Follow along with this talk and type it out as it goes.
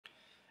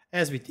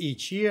As with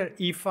each year,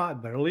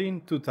 IFA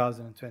Berlin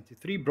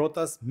 2023 brought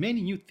us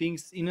many new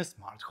things in a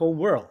smart home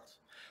world.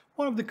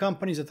 One of the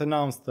companies that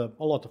announced a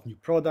lot of new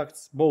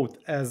products, both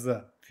as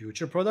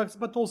future products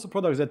but also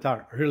products that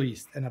are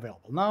released and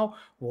available now,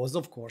 was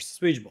of course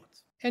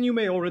SwitchBot. And you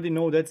may already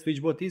know that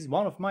SwitchBot is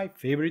one of my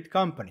favorite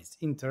companies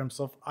in terms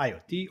of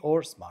IoT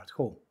or smart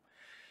home.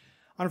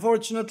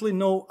 Unfortunately,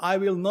 no, I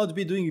will not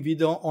be doing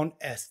video on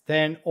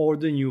S10 or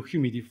the new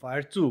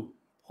humidifier 2,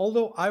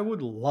 although I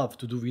would love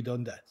to do video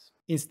on that.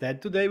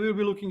 Instead, today we will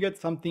be looking at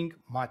something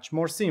much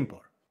more simpler.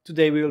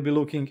 Today we will be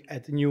looking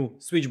at the new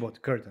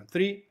SwitchBot Curtain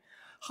 3,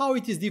 how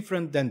it is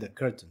different than the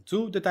Curtain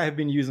 2 that I have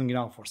been using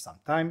now for some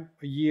time,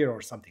 a year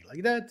or something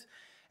like that,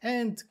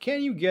 and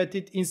can you get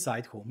it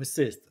inside Home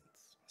Assistant?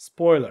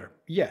 Spoiler,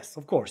 yes,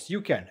 of course you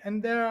can,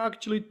 and there are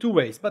actually two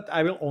ways, but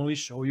I will only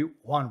show you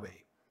one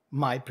way,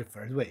 my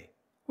preferred way.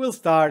 We'll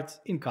start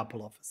in a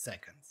couple of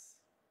seconds.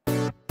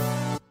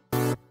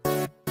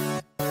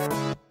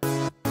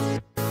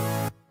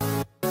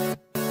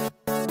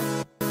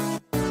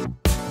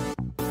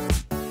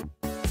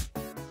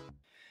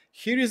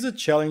 Here is a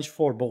challenge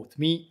for both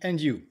me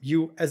and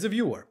you as a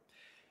viewer.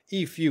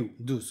 If you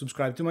do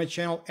subscribe to my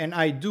channel and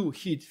I do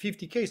hit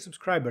 50k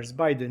subscribers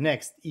by the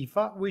next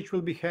IFA, which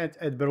will be held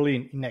at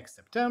Berlin in next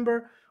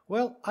September,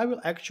 well, I will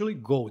actually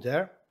go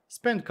there,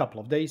 spend a couple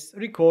of days,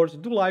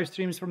 record, do live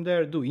streams from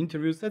there, do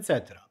interviews,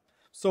 etc.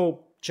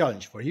 So,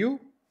 challenge for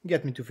you,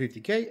 get me to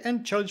 50k,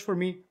 and challenge for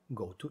me,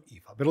 go to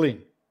IFA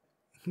Berlin.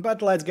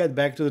 But let's get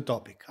back to the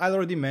topic. I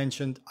already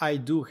mentioned I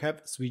do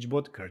have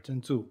SwitchBot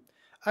Curtain 2.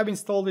 I've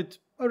installed it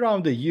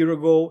around a year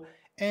ago,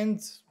 and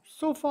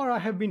so far I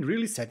have been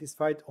really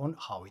satisfied on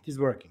how it is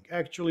working.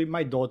 Actually,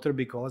 my daughter,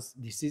 because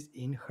this is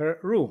in her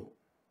room.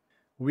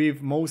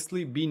 We've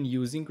mostly been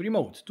using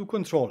remote to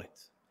control it.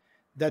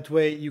 That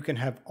way you can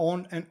have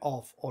on and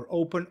off or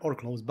open or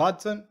close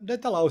button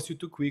that allows you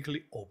to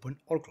quickly open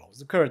or close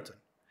the curtain.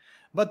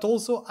 But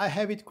also I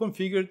have it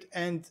configured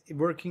and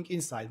working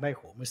inside my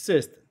Home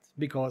Assistant,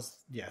 because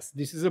yes,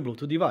 this is a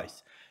Bluetooth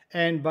device.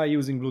 And by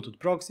using Bluetooth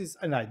proxies,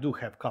 and I do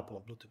have a couple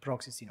of Bluetooth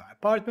proxies in my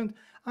apartment,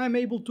 I'm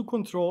able to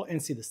control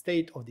and see the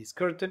state of this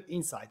curtain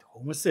inside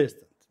Home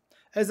Assistant.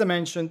 As I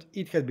mentioned,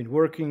 it has been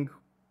working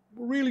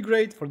really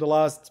great for the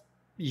last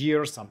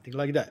year or something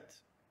like that.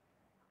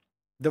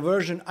 The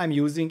version I'm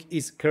using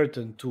is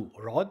Curtain 2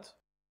 Rod,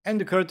 and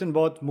the curtain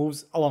bot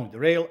moves along the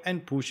rail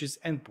and pushes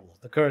and pulls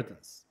the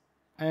curtains.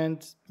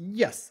 And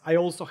yes, I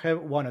also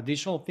have one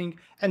additional thing,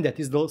 and that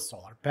is the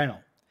solar panel.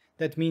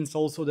 That means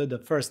also that the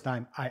first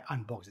time I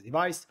unbox the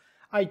device,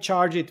 I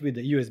charge it with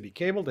the USB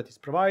cable that is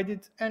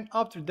provided, and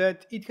after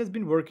that it has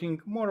been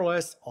working more or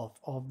less off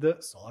of the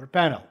solar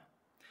panel.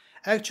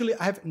 Actually,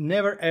 I have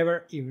never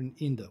ever, even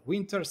in the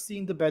winter,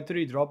 seen the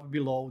battery drop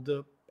below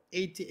the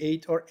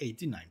 88 or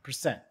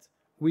 89%,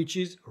 which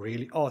is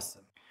really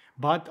awesome.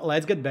 But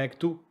let's get back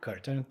to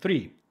Curtain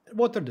 3.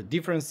 What are the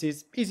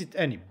differences? Is it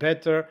any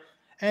better?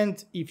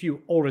 And if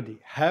you already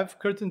have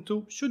Curtain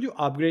 2, should you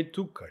upgrade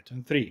to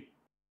Curtain 3?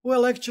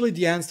 Well, actually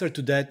the answer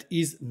to that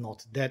is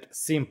not that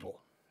simple.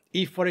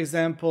 If, for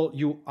example,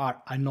 you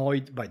are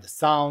annoyed by the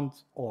sound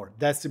or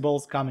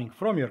decibels coming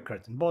from your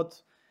curtain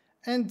bot,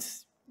 and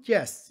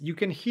yes, you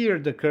can hear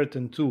the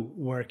Curtain 2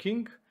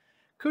 working,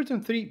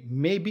 Curtain 3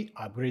 may be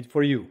upgrade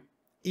for you.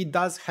 It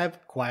does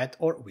have quiet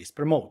or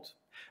whisper mode.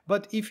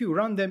 But if you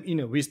run them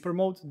in a whisper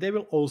mode, they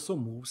will also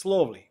move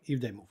slowly.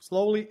 If they move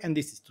slowly and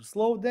this is too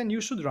slow, then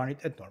you should run it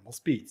at normal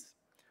speeds.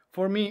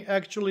 For me,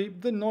 actually,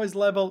 the noise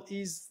level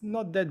is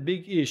not that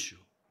big issue,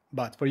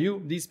 but for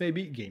you, this may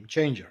be game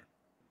changer.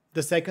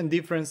 The second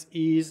difference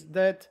is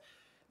that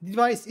the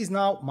device is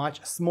now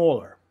much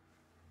smaller.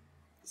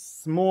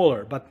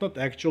 Smaller, but not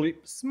actually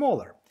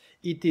smaller.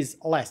 It is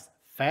less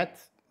fat,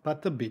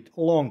 but a bit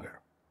longer.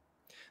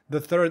 The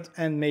third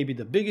and maybe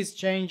the biggest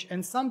change,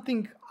 and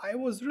something I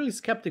was really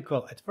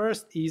skeptical at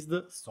first, is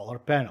the solar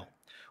panel.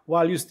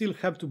 While you still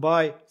have to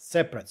buy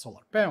separate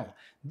solar panel,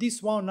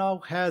 this one now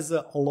has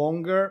a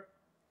longer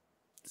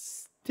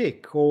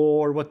stick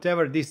or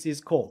whatever this is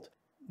called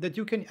that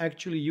you can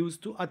actually use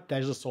to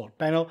attach the solar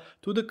panel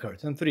to the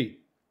Curtain 3.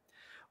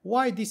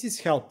 Why this is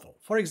helpful?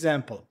 For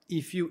example,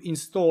 if you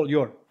install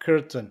your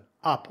curtain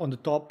up on the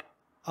top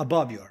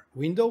above your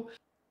window,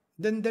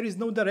 then there is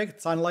no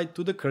direct sunlight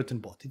to the curtain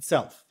bot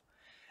itself.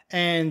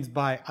 And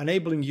by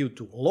enabling you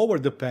to lower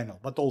the panel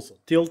but also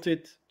tilt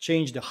it,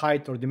 change the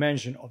height or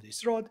dimension of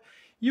this rod,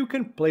 you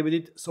can play with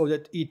it so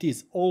that it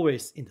is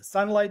always in the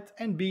sunlight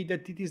and b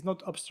that it is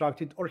not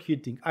obstructed or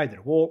hitting either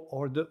wall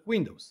or the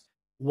windows.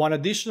 One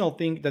additional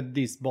thing that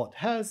this bot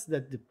has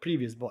that the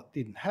previous bot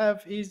didn't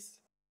have is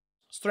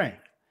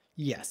strength.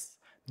 Yes,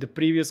 the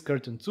previous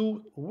Curtain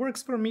 2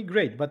 works for me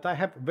great, but I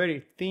have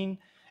very thin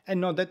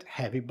and not that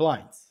heavy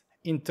blinds.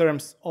 In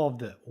terms of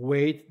the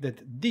weight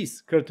that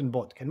this curtain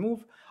bot can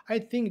move, I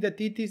think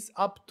that it is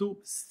up to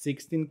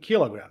 16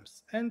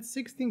 kilograms. And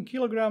 16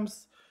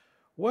 kilograms,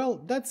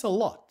 well, that's a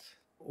lot.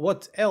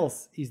 What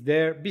else is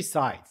there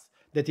besides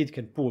that it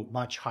can pull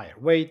much higher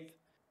weight,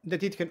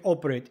 that it can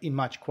operate in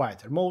much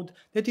quieter mode,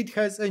 that it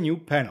has a new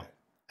panel?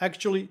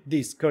 Actually,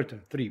 this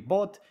Curtain 3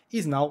 bot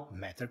is now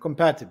Matter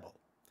compatible.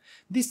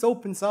 This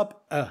opens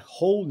up a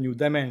whole new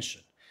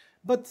dimension,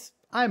 but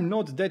I'm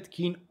not that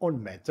keen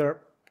on Matter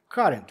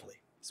currently.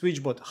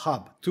 SwitchBot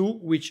Hub 2,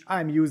 which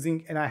I'm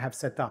using and I have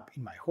set up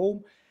in my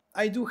home,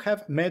 I do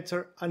have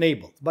Matter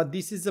enabled, but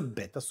this is a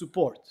beta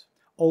support.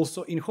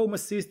 Also in Home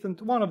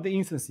Assistant, one of the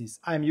instances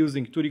I'm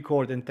using to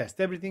record and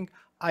test everything,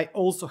 I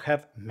also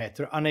have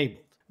Matter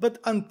enabled. But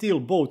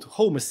until both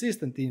Home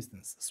Assistant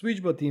instance,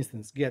 SwitchBot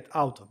instance get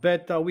out of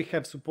beta, we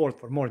have support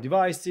for more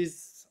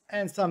devices,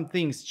 and some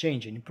things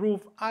change and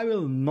improve, I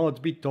will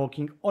not be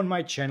talking on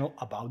my channel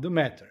about the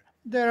Matter.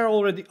 There are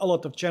already a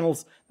lot of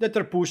channels that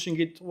are pushing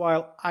it,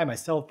 while I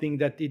myself think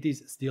that it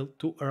is still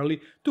too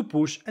early to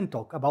push and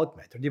talk about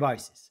Matter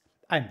devices.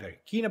 I'm very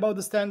keen about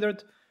the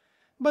standard,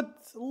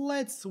 but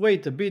let's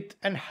wait a bit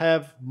and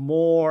have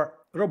more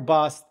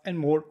robust and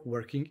more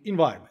working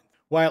environment.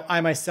 While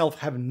I myself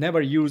have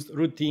never used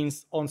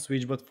routines on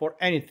SwitchBot for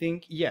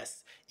anything,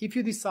 yes, if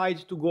you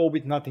decide to go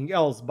with nothing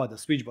else but the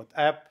SwitchBot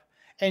app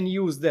and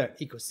use their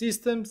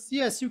ecosystems,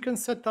 yes, you can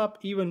set up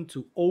even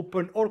to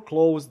open or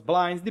closed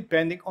blinds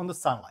depending on the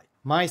sunlight.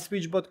 My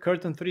SwitchBot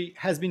Curtain 3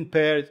 has been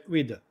paired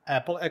with the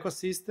Apple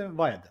ecosystem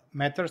via the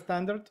Matter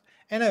standard,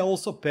 and I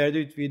also paired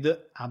it with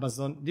the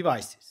Amazon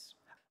devices.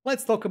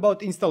 Let's talk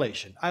about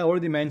installation. I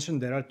already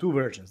mentioned there are two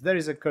versions. There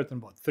is a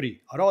CurtainBot 3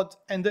 ROD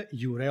and the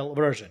URail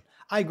version.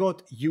 I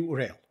got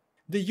URail.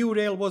 The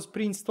URail was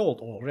pre-installed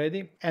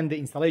already, and the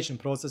installation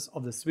process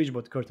of the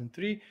SwitchBot Curtain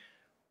 3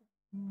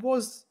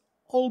 was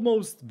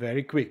almost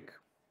very quick.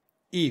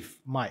 If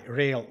my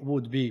rail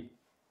would be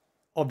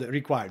of the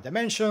required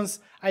dimensions,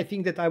 I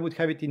think that I would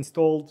have it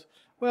installed,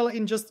 well,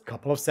 in just a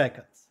couple of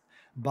seconds.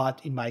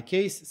 But in my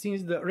case,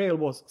 since the rail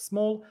was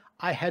small,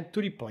 I had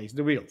to replace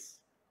the wheels.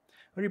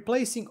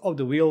 Replacing of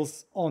the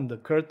wheels on the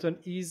curtain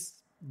is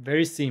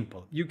very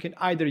simple. You can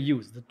either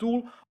use the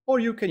tool or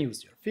you can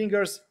use your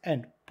fingers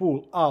and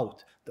pull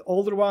out the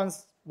older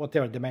ones,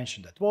 whatever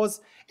dimension that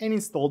was, and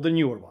install the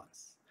newer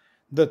ones.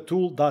 The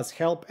tool does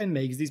help and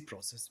makes this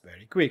process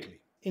very quickly.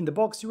 In the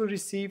box you will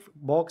receive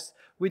a box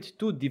with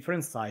two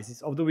different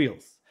sizes of the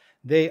wheels.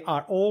 They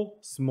are all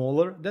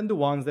smaller than the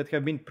ones that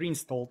have been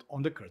pre-installed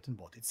on the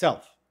CurtainBot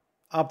itself.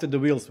 After the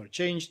wheels were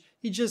changed,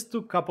 it just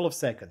took a couple of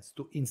seconds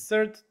to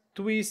insert,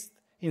 twist,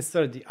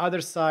 insert the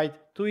other side,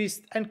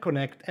 twist and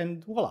connect,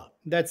 and voila,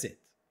 that's it.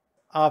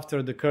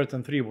 After the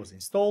Curtain 3 was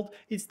installed,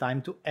 it's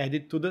time to add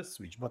it to the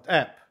SwitchBot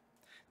app.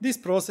 This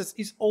process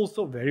is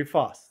also very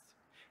fast.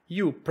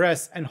 You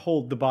press and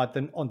hold the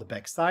button on the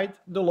back side,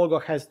 the logo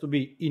has to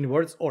be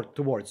inwards or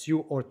towards you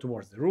or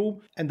towards the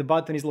room, and the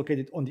button is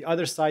located on the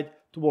other side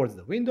towards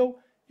the window.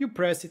 You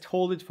press it,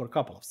 hold it for a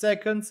couple of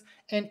seconds,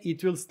 and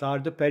it will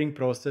start the pairing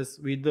process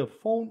with the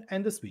phone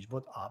and the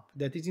SwitchBot app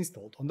that is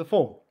installed on the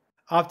phone.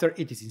 After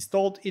it is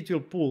installed, it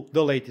will pull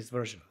the latest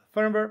version of the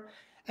firmware,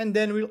 and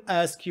then will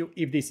ask you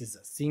if this is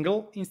a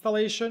single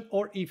installation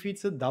or if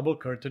it's a double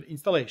curtain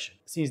installation.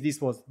 Since this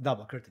was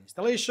double curtain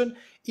installation,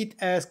 it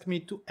asked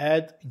me to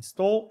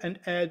install and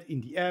add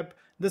in the app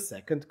the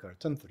second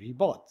Curtain 3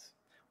 bot,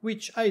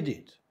 which I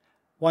did.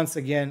 Once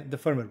again, the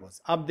firmware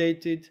was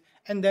updated,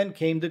 and then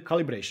came the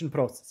calibration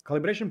process.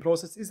 Calibration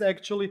process is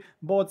actually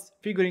bots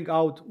figuring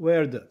out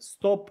where the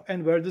stop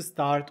and where the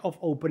start of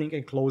opening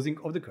and closing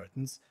of the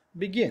curtains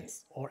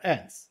begins or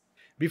ends.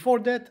 Before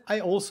that,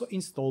 I also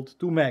installed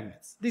two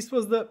magnets. This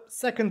was the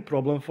second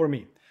problem for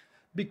me,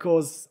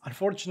 because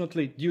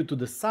unfortunately, due to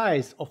the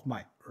size of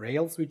my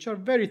rails, which are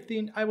very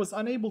thin, I was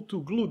unable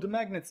to glue the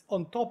magnets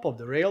on top of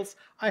the rails.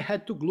 I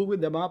had to glue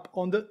them up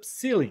on the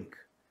ceiling,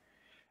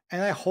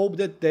 and I hope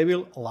that they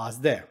will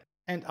last there.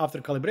 And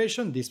after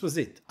calibration, this was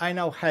it. I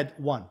now had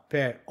one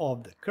pair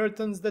of the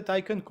curtains that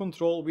I can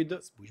control with the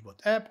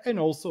SwitchBot app and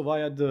also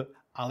via the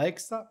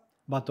Alexa,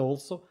 but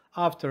also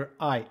after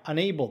I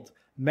enabled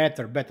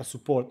Matter beta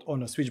support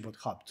on a SwitchBot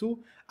Hub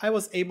 2, I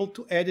was able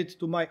to add it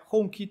to my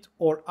HomeKit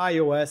or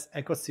iOS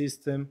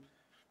ecosystem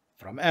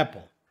from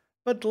Apple.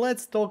 But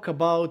let's talk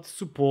about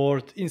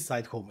support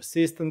inside Home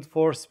Assistant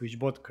for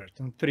SwitchBot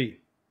Curtain 3.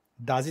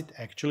 Does it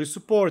actually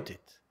support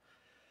it?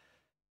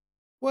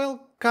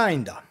 Well,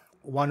 kinda.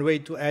 One way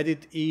to add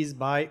it is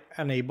by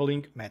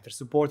enabling Matter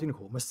support in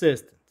Home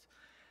Assistant.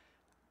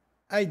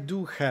 I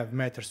do have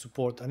Matter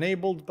support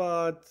enabled,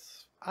 but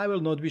I will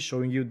not be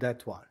showing you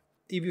that one.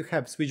 If you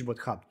have SwitchBot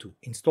Hub 2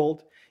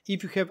 installed,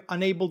 if you have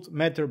enabled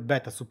Matter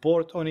beta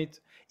support on it,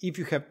 if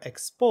you have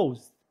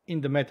exposed in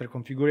the Matter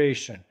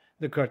configuration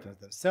the curtains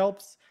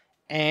themselves,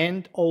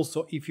 and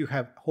also if you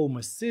have Home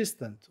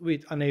Assistant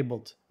with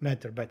enabled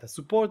Matter beta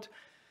support,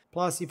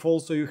 plus if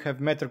also you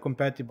have Matter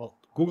compatible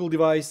Google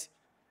device,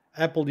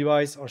 Apple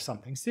device or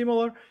something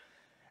similar,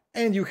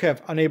 and you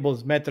have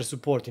enabled Matter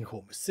support in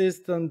Home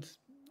Assistant,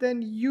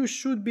 then you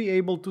should be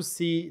able to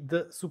see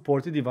the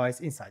supported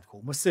device inside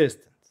Home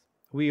Assistant.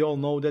 We all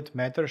know that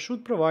Matter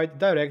should provide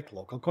direct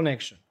local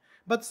connection,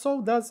 but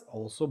so does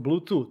also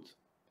Bluetooth.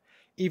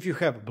 If you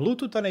have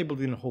Bluetooth enabled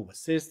in Home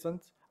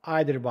Assistant,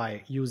 either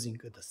by using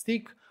the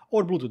stick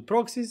or Bluetooth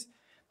proxies,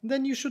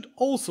 then you should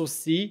also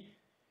see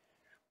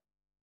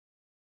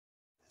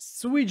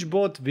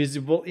SwitchBot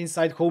visible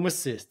inside Home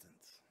Assistant.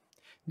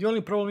 The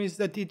only problem is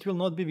that it will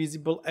not be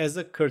visible as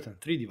a Curtain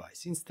 3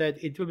 device. Instead,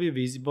 it will be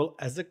visible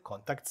as a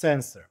contact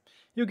sensor.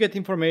 You get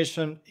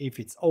information if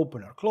it's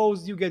open or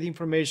closed, you get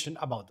information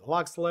about the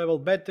lux level,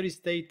 battery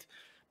state,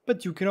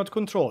 but you cannot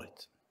control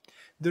it.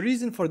 The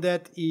reason for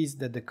that is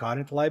that the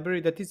current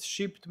library that is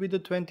shipped with the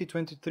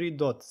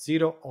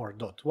 2023.0 or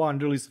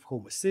 .1 release of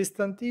Home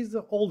Assistant is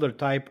the older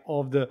type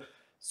of the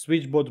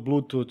SwitchBot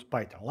Bluetooth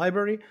Python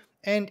library,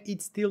 and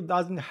it still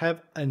doesn't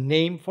have a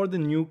name for the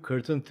new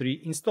Curtain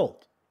 3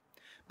 installed.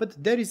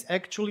 But there is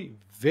actually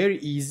very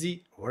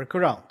easy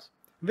workaround.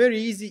 Very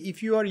easy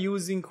if you are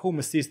using Home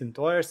Assistant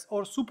OS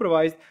or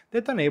supervised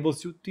that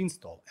enables you to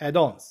install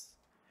add-ons.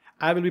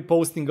 I will be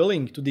posting a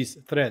link to this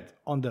thread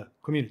on the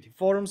community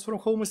forums from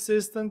Home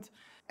Assistant,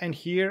 and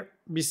here,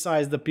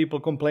 besides the people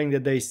complaining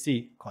that they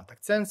see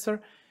contact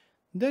sensor,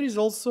 there is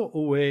also a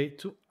way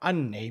to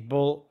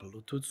enable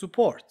Bluetooth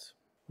support.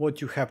 What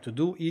you have to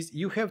do is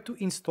you have to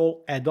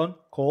install add-on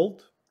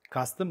called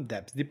Custom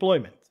Depth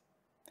Deployment.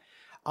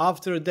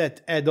 After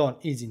that add-on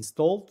is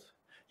installed,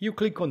 you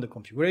click on the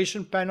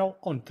configuration panel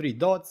on 3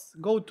 dots,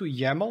 go to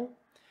YAML,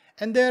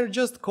 and there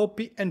just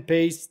copy and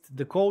paste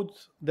the code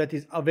that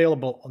is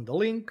available on the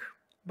link,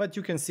 but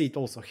you can see it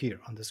also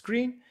here on the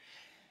screen,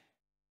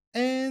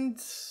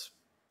 and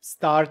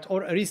start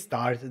or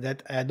restart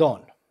that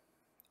add-on.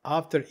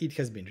 After it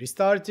has been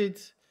restarted,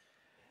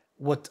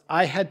 what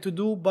I had to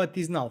do, but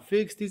is now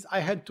fixed, is I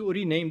had to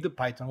rename the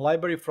Python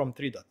library from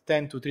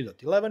 3.10 to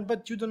 3.11,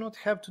 but you do not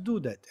have to do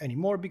that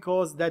anymore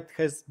because that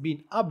has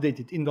been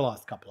updated in the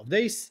last couple of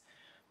days.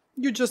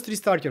 You just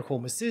restart your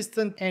Home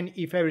Assistant, and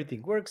if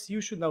everything works, you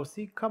should now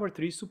see Cover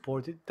 3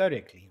 supported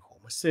directly in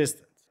Home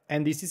Assistant.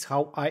 And this is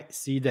how I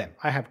see them.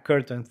 I have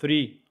Curtain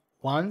 3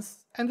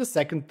 once and the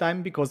second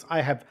time because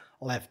I have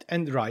left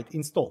and right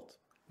installed.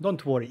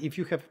 Don't worry, if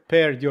you have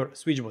paired your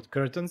SwitchBot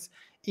curtains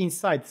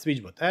inside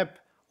SwitchBot app,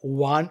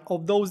 one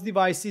of those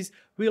devices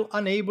will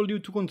enable you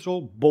to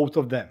control both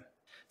of them.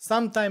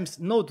 Sometimes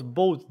not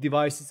both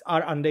devices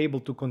are unable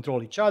to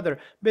control each other,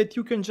 but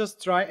you can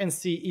just try and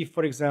see if,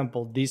 for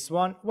example, this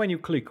one, when you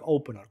click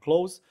open or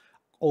close,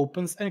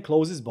 opens and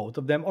closes both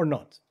of them or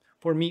not.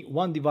 For me,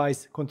 one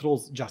device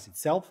controls just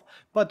itself,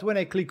 but when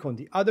I click on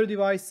the other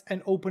device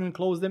and open and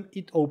close them,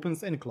 it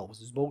opens and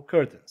closes both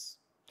curtains.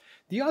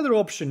 The other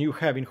option you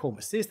have in Home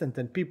Assistant,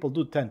 and people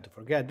do tend to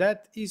forget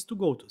that, is to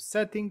go to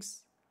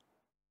Settings,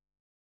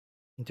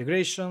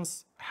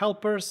 Integrations,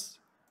 Helpers,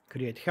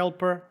 Create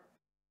Helper,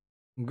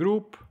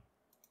 Group,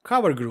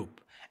 Cover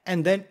Group,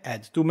 and then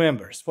add two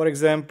members. For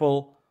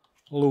example,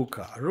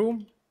 Luca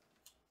Room,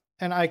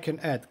 and I can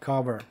add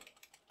cover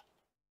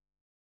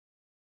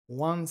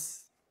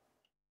once,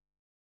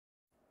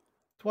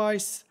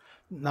 twice.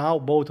 Now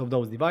both of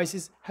those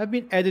devices have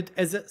been added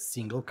as a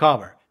single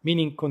cover,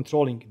 meaning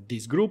controlling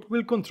this group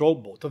will control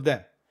both of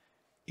them.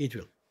 It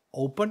will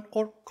open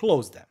or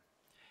close them.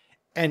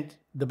 And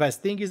the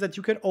best thing is that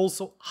you can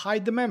also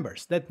hide the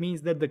members. That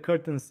means that the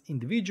curtains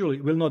individually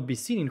will not be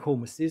seen in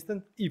Home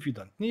Assistant if you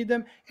don't need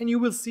them, and you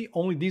will see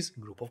only this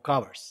group of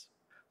covers.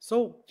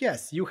 So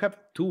yes, you have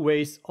two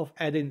ways of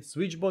adding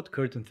SwitchBot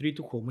Curtain 3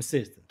 to Home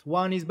Assistant.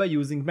 One is by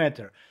using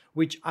Matter,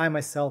 which I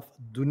myself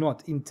do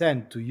not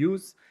intend to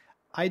use.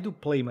 I do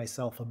play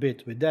myself a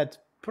bit with that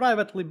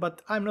privately,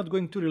 but I'm not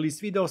going to release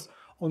videos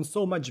on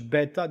so much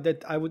beta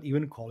that I would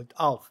even call it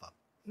alpha.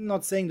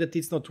 Not saying that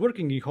it's not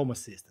working in Home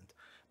Assistant.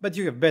 But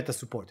you have beta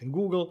support in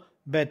Google,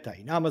 beta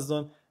in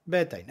Amazon,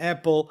 beta in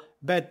Apple,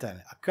 beta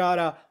in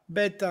Aqara,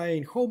 beta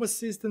in Home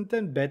Assistant,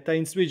 and beta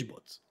in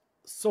SwitchBot.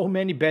 So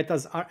many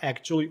betas are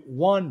actually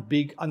one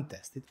big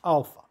untested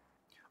alpha.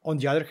 On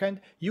the other hand,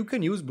 you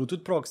can use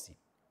Bluetooth proxy.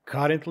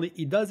 Currently,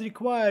 it does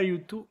require you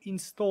to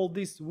install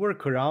this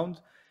workaround,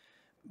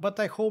 but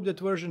I hope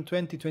that version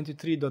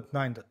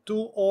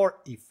 2023.9.2 or,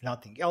 if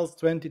nothing else,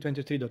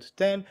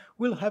 2023.10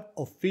 will have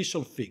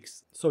official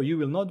fix, so you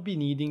will not be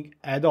needing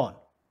add-on.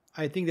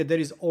 I think that there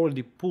is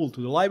already pull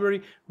to the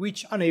library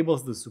which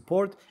enables the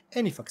support,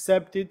 and if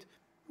accepted,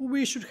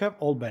 we should have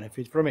all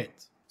benefit from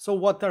it. So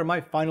what are my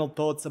final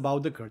thoughts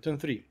about the Curtain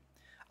 3?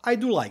 I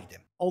do like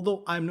them,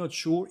 although I'm not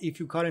sure if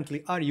you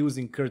currently are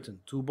using Curtain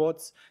 2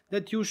 bots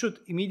that you should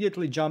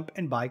immediately jump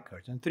and buy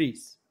Curtain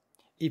 3s.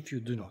 If you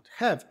do not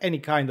have any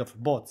kind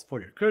of bots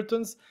for your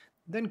curtains,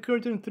 then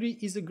Curtain 3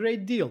 is a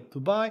great deal to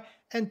buy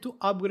and to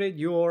upgrade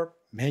your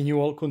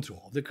manual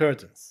control of the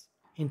curtains.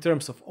 In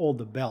terms of all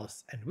the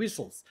bells and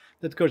whistles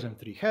that Curtain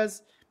 3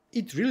 has,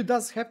 it really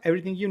does have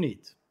everything you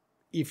need.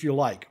 If you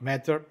like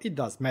Matter, it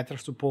does Matter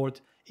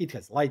support, it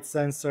has light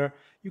sensor,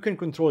 you can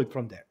control it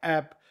from their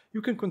app,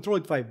 you can control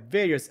it by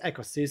various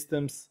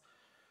ecosystems.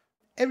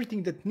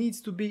 Everything that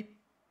needs to be,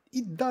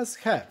 it does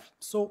have.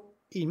 So,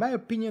 in my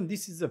opinion,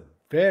 this is a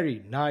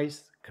very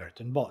nice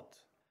curtain bot.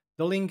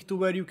 The link to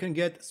where you can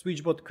get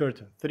SwitchBot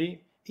Curtain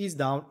 3 is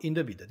down in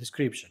the video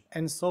description,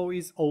 and so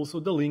is also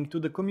the link to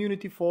the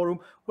community forum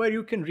where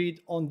you can read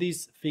on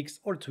this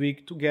fix or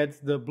tweak to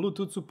get the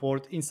Bluetooth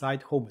support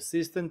inside Home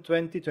Assistant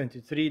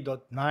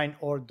 2023.9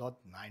 or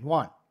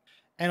 .91.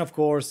 And of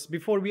course,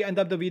 before we end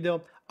up the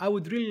video, I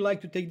would really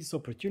like to take this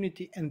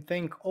opportunity and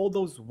thank all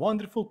those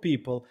wonderful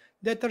people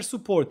that are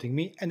supporting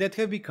me and that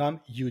have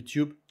become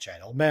YouTube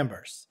channel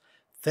members.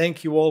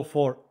 Thank you all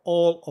for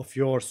all of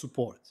your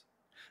support.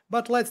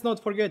 But let's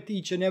not forget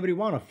each and every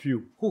one of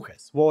you who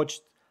has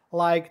watched,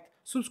 liked,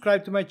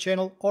 subscribed to my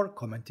channel or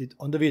commented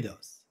on the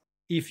videos.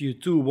 If you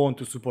too want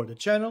to support the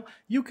channel,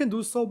 you can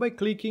do so by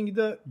clicking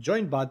the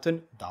join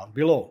button down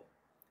below.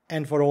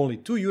 And for only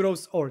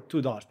 €2 or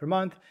 $2 per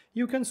month,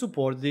 you can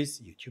support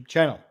this YouTube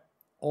channel.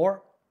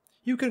 Or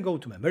you can go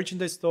to my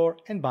merchandise store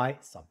and buy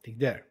something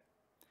there.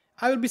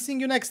 I will be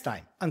seeing you next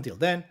time. Until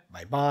then,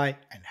 bye bye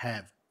and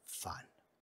have fun.